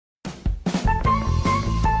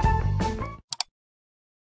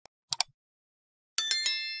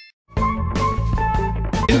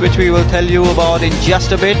which we will tell you about in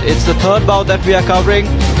just a bit. It's the third bout that we are covering.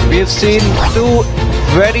 We have seen two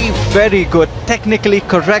very good, technically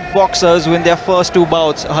correct boxers win their first two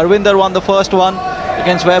bouts. Gurwinder won the first one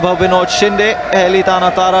against Vaibhav Vinod Shinde. Khelo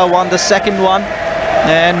India won the second one.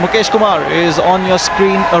 And Mukesh Kumar is on your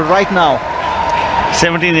screen right now.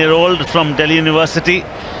 17-year-old from Delhi University.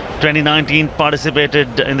 2019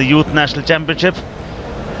 participated in the Youth National Championship.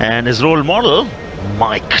 And his role model,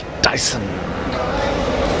 Mike Tyson.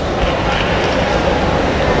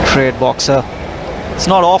 Great boxer. It's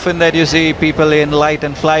not often that you see people in light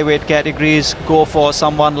and flyweight categories go for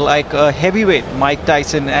someone like a heavyweight, Mike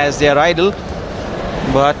Tyson, as their idol.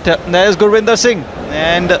 But there's Gurwinder Singh.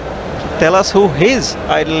 And tell us who his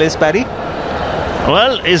idol is, Paddy.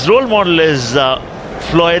 Well, his role model is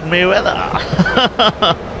Floyd Mayweather.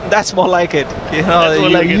 That's more like it. You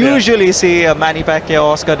know, you usually see Manny Pacquiao,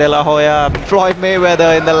 Oscar De La Hoya, Floyd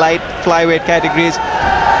Mayweather in the light flyweight categories.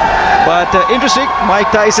 But interesting,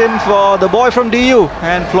 Mike Tyson for the boy from DU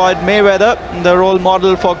and Floyd Mayweather, the role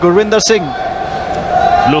model for Gurwinder Singh.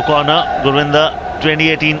 Blue corner, Gurwinder,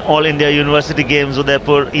 2018 All India University Games,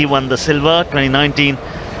 Udaipur. He won the silver. 2019,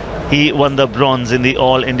 he won the bronze in the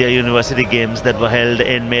All India University Games that were held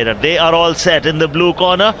in Meerut. They are all set. In the blue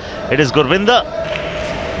corner, it is Gurwinder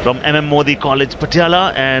from MM Modi College,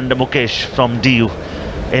 Patiala, and Mukesh from DU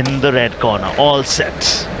in the red corner. All set.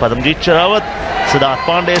 Padamjeet Charawat, Siddharth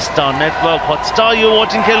Pandey, Star Network, Hotstar. You're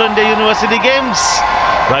watching Khelo India University Games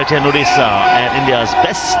right here in Odisha, and India's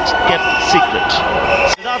best kept secret.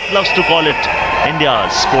 Siddharth loves to call it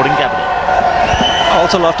India's sporting capital. I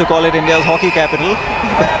also love to call it India's hockey capital,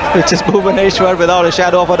 which is Bhubaneswar, without a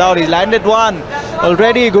shadow of a doubt. He's landed one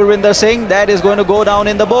already. Gurwinder Singh, that is going to go down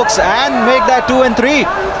in the books and make that 2 and 3.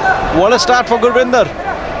 What a start for Gurwinder.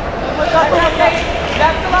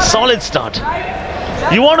 Solid start.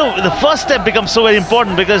 You want to, the first step becomes so very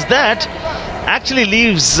important, because that actually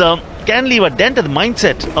leaves, can leave a dent in the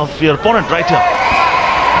mindset of your opponent right here.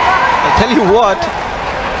 I'll tell you what,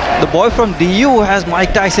 the boy from DU has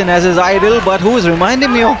Mike Tyson as his idol, but who is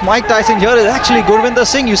reminding me of Mike Tyson here is actually Gurwinder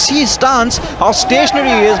Singh. You see his stance, how stationary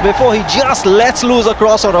he is before he just lets loose a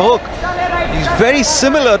cross or a hook. He's very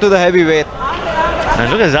similar to the heavyweight. And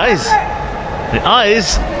look at his eyes. The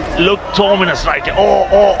eyes look ominous right here.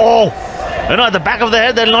 Oh. You know, at the back of the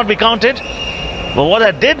head, they'll not be counted. But what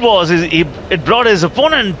that did was, it brought his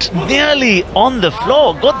opponent nearly on the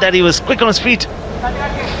floor. Good that he was quick on his feet.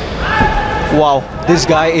 Wow, this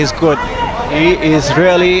guy is good. He is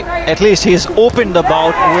really, at least he's opened the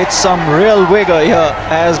bout with some real vigor here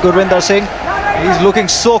as Gurwinder Singh. He's looking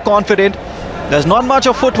so confident. There's not much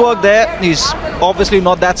of footwork there. He's obviously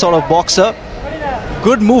not that sort of boxer.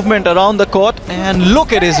 Good movement around the court, and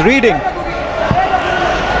look at his reading.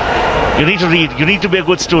 You need to read. You need to be a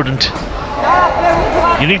good student.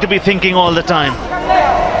 You need to be thinking all the time.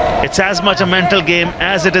 It's as much a mental game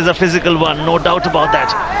as it is a physical one, no doubt about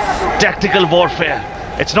that. Tactical warfare.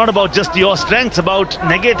 It's not about just your strengths, about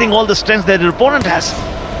negating all the strengths that your opponent has.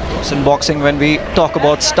 In boxing, when we talk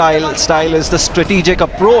about style, style is the strategic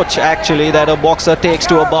approach actually that a boxer takes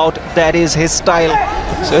to a bout. That is his style.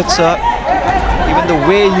 So it's even the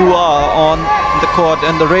way you are on the court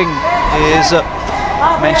and the ring is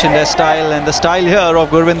mentioned as style, and the style here of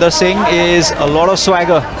Gurwinder Singh is a lot of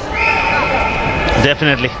swagger.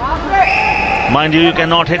 Definitely. Mind you, you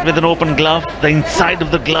cannot hit with an open glove. The inside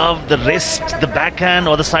of the glove, the wrist, the backhand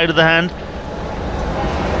or the side of the hand.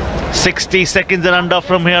 60 seconds and under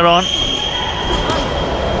from here on.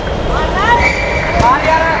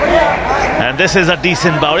 And this is a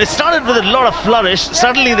decent bout. It started with a lot of flourish.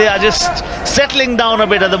 Suddenly they are just settling down a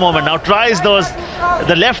bit at the moment. Now tries those,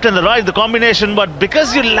 the left and the right, the combination, but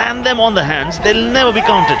because you land them on the hands, they'll never be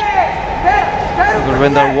counted.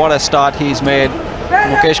 Gurwinder, what a start he's made.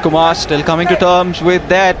 Mukesh Kumar still coming to terms with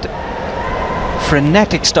that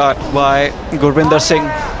frenetic start by Gurwinder Singh,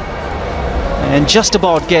 and just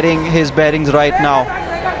about getting his bearings right now.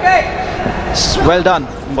 Well done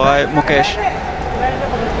by Mukesh.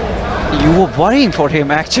 You were worrying for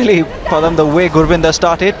him actually, Padam, the way Gurwinder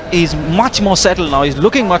started. He's much more settled now. He's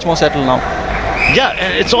looking much more settled now. Yeah,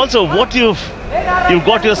 it's also what you've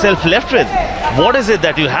got yourself left with. What is it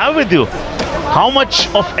that you have with you? How much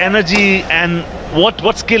of energy and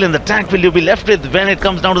what skill in the tank will you be left with when it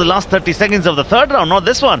comes down to the last 30 seconds of the third round? Not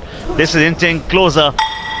this one. This is inching closer.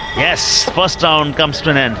 Yes, first round comes to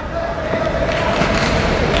an end.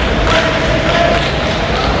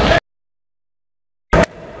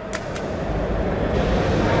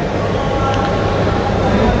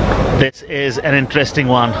 This is an interesting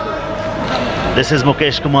one. This is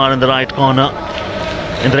Mukesh Kumar in the right corner,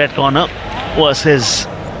 in the red corner, versus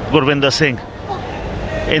Gurwinder Singh.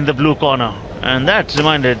 in the blue corner. And that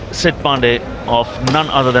reminded Sid Pandey of none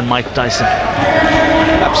other than Mike Tyson.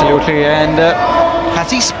 Absolutely. And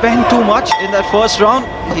has he spent too much in that first round?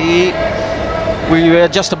 We were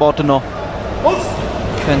just about to know.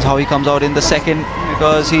 Depends how he comes out in the second,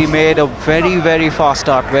 because he made a very, very fast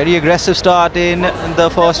start, very aggressive start in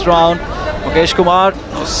the first round. Mukesh Kumar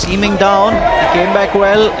was seeming down, he came back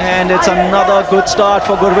well, and it's another good start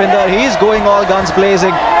for Gurwinder. He's going all guns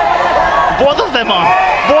blazing. Both of them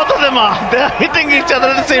are. They're hitting each other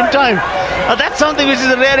at the same time. That's something which is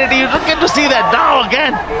a rarity. You don't get to see that now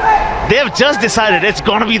again. They've just decided it's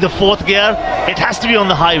going to be the fourth gear. It has to be on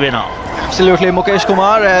the highway now. Absolutely. Mukesh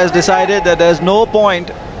Kumar has decided that there's no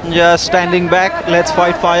point just standing back. Let's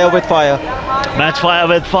fight fire with fire. Match fire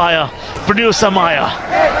with fire. Producer Maya.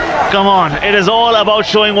 Come on. It is all about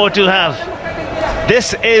showing what you have.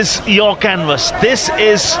 This is your canvas. This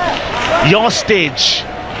is your stage.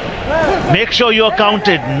 Make sure you're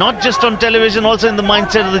counted, not just on television, also in the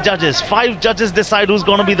mindset of the judges. 5 judges decide who's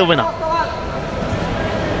going to be the winner.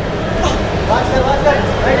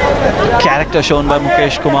 The character shown by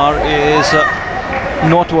Mukesh Kumar is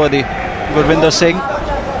noteworthy. Gurwinder Singh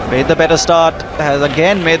made the better start, has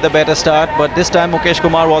again made the better start, but this time Mukesh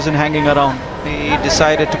Kumar wasn't hanging around. He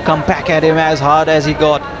decided to come back at him as hard as he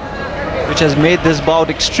got, which has made this bout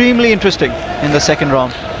extremely interesting in the second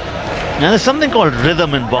round. Now there's something called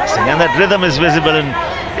rhythm in boxing, and that rhythm is visible in,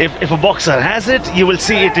 if a boxer has it, you will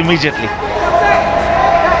see it immediately.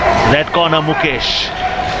 Red corner Mukesh,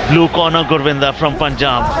 blue corner Gurwinder from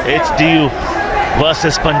Punjab. It's DU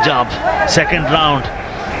versus Punjab. Second round,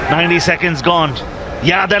 90 seconds gone.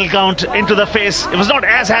 Yeah, that'll count into the face. It was not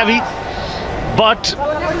as heavy, but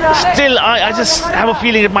still I just have a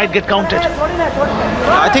feeling it might get counted.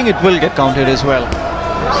 I think it will get counted as well.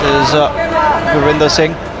 This is Gurwinder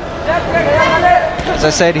Singh. As I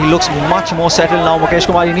said, he looks much more settled now. Mukesh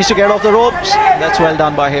Kumar, he needs to get off the ropes. That's well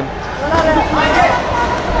done by him.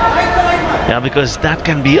 Yeah, because that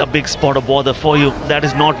can be a big spot of bother for you. That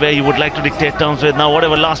is not where you would like to dictate terms with. Now,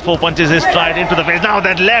 whatever last 4 punches is tried into the face. Now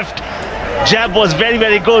that left jab was very,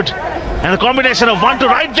 very good. And the combination of 1 to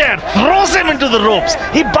right there throws him into the ropes.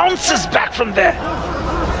 He bounces back from there.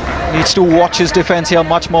 Needs to watch his defense here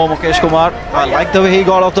much more, Mukesh Kumar. I like the way he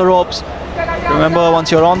got off the ropes. Remember, once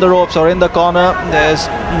you're on the ropes or in the corner, there's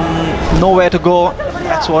nowhere to go.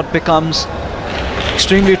 That's what becomes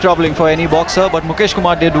extremely troubling for any boxer. But Mukesh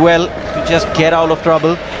Kumar did well to just get out of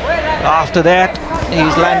trouble. After that,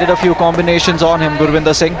 he's landed a few combinations on him,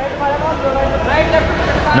 Gurwinder Singh.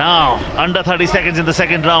 Now, under 30 seconds in the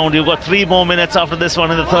second round. You've got 3 more minutes after this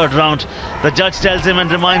one in the third round. The judge tells him and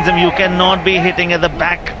reminds him, you cannot be hitting at the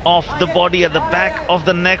back of the body, at the back of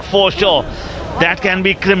the neck for sure. That can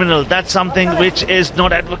be criminal. That's something which is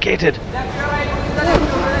not advocated.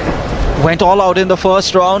 Went all out in the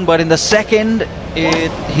first round, but in the second,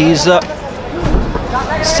 he's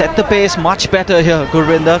set the pace much better here,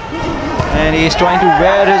 Gurwinder. And he's trying to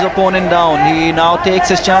wear his opponent down. He now takes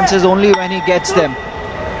his chances only when he gets them.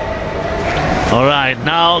 All right,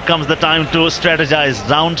 now comes the time to strategize.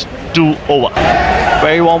 Round 2 over.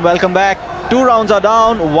 Very warm welcome back. 2 rounds are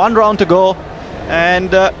down, 1 round to go.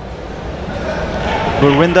 And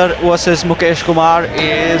Gurwinder versus Mukesh Kumar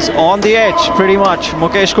is on the edge, pretty much.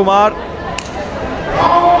 Mukesh Kumar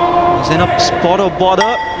is in a spot of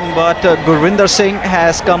bother, but Gurwinder Singh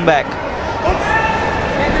has come back.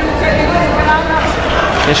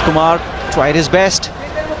 Mukesh Kumar tried his best,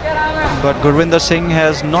 but Gurwinder Singh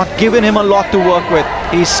has not given him a lot to work with.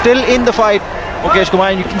 He's still in the fight, Mukesh Kumar,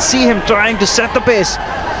 and you can see him trying to set the pace.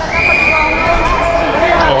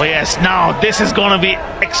 Oh yes, now this is going to be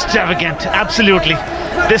extravagant, absolutely.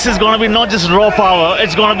 This is going to be not just raw power,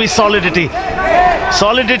 it's going to be solidity.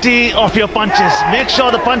 Solidity of your punches. Make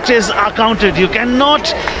sure the punches are counted. You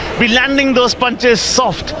cannot be landing those punches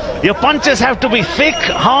soft. Your punches have to be thick,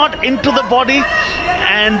 hard into the body.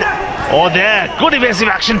 And oh, there, good evasive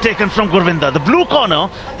action taken from Gurwinder. The blue corner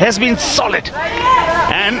has been solid.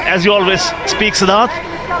 And as you always speak, Siddharth,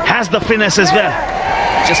 has the finesse as well.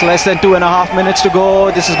 Just less than 2.5 minutes to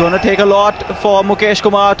go. This is going to take a lot for Mukesh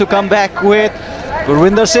Kumar to come back with.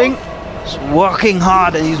 Gurwinder Singh is working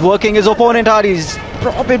hard, and he's working his opponent hard. He's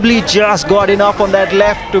probably just got enough on that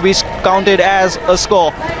left to be counted as a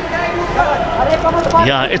score.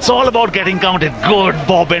 Yeah, it's all about getting counted. Good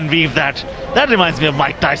bob and weave that. That reminds me of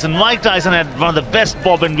Mike Tyson. Mike Tyson had one of the best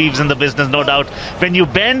bob and weaves in the business, no doubt. When you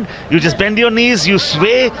bend, you just bend your knees, you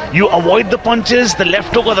sway, you avoid the punches, the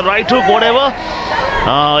left hook or the right hook, whatever.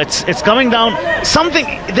 It's coming down. Something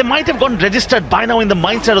they might have gotten registered by now in the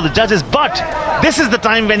mindset of the judges, but this is the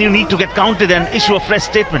time when you need to get counted and issue a fresh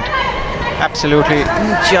statement. Absolutely.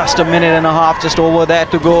 Just a minute and a half, just over there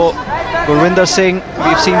to go. Gurwinder Singh,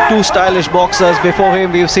 we've seen two stylish boxers before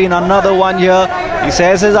him. We've seen another one here. He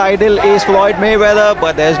says his idol is Floyd Mayweather,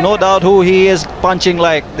 but there's no doubt who he is punching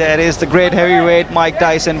like. There is the great heavyweight Mike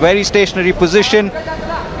Tyson. Very stationary position.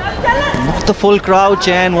 Not the full crouch,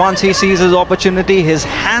 and once he sees his opportunity, his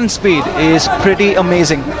hand speed is pretty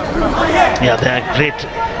amazing. Yeah, they're great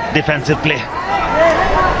defensive play.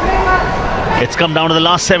 It's come down to the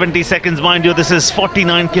last 70 seconds, mind you. This is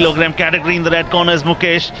 49 kilogram category. In the red corner is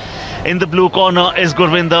Mukesh. In the blue corner is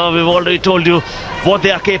Gurwinder. We've already told you what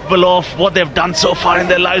they are capable of, what they've done so far in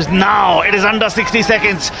their lives. Now it is under 60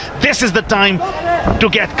 seconds. This is the time to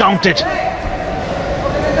get counted.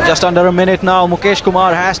 Just under a minute now. Mukesh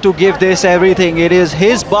Kumar has to give this everything. It is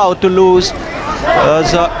his bout to lose.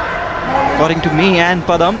 According to me and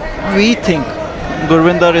Padam, we think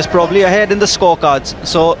Gurwinder is probably ahead in the scorecards.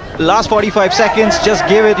 So last 45 seconds, just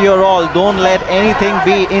give it your all. Don't let anything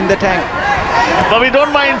be in the tank. But we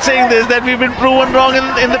don't mind saying this, that we've been proven wrong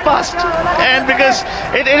in the past. And because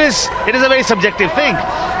it is a very subjective thing.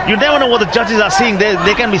 You never know what the judges are seeing.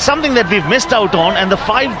 There can be something that we've missed out on, and the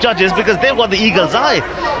 5 judges, because they've got the eagle's eye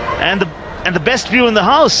and the best view in the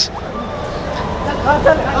house.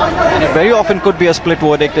 And it very often could be a split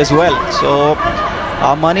verdict as well. So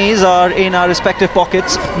our monies are in our respective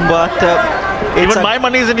pockets, but even my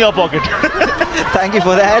money is in your pocket. Thank you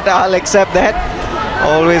for that. I'll accept that.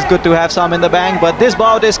 Always good to have some in the bank. But this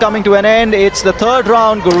bout is coming to an end. It's the 3rd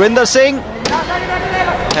round. Gurwinder Singh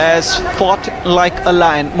has fought like a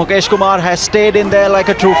lion. Mukesh Kumar has stayed in there like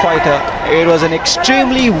a true fighter. It was an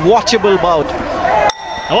extremely watchable bout.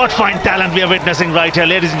 What fine talent we are witnessing right here,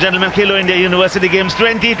 ladies and gentlemen. Khelo India University Games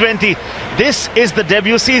 2020. This is the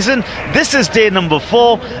debut season. This is day number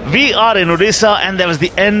 4. We are in Odisha, and there was the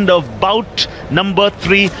end of bout number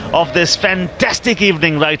 3 of this fantastic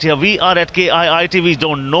evening right here. We are at KIIT. We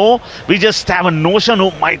don't know. We just have a notion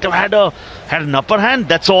who might have had an upper hand.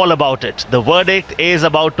 That's all about it. The verdict is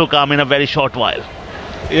about to come in a very short while.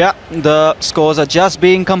 Yeah, the scores are just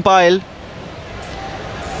being compiled.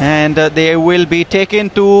 And they will be taken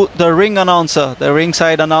to the ring announcer. The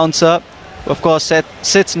ringside announcer, of course,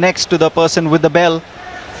 sits next to the person with the bell.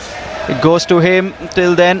 It goes to him.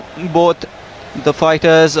 Till then, both the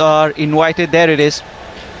fighters are invited. There it is.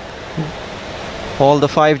 All the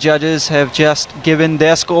 5 judges have just given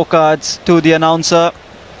their scorecards to the announcer.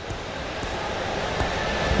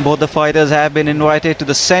 Both the fighters have been invited to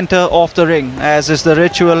the center of the ring, as is the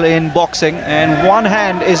ritual in boxing, and one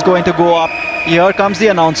hand is going to go up. Here comes the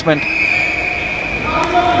announcement.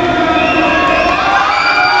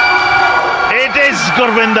 It is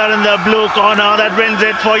Gurwinder in the blue corner that wins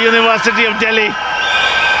it for University of Delhi.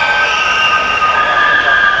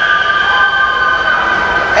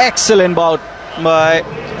 Excellent bout by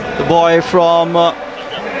the boy from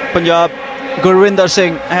Punjab. Gurwinder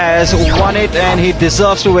Singh has won it, and he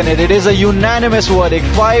deserves to win it. It is a unanimous verdict,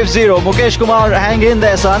 5-0. Mukesh Kumar, hang in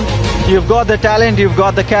there, son. You've got the talent, you've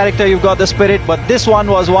got the character, you've got the spirit, but this one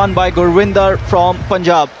was won by Gurwinder from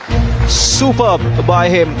Punjab. Superb by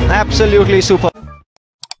him, absolutely superb.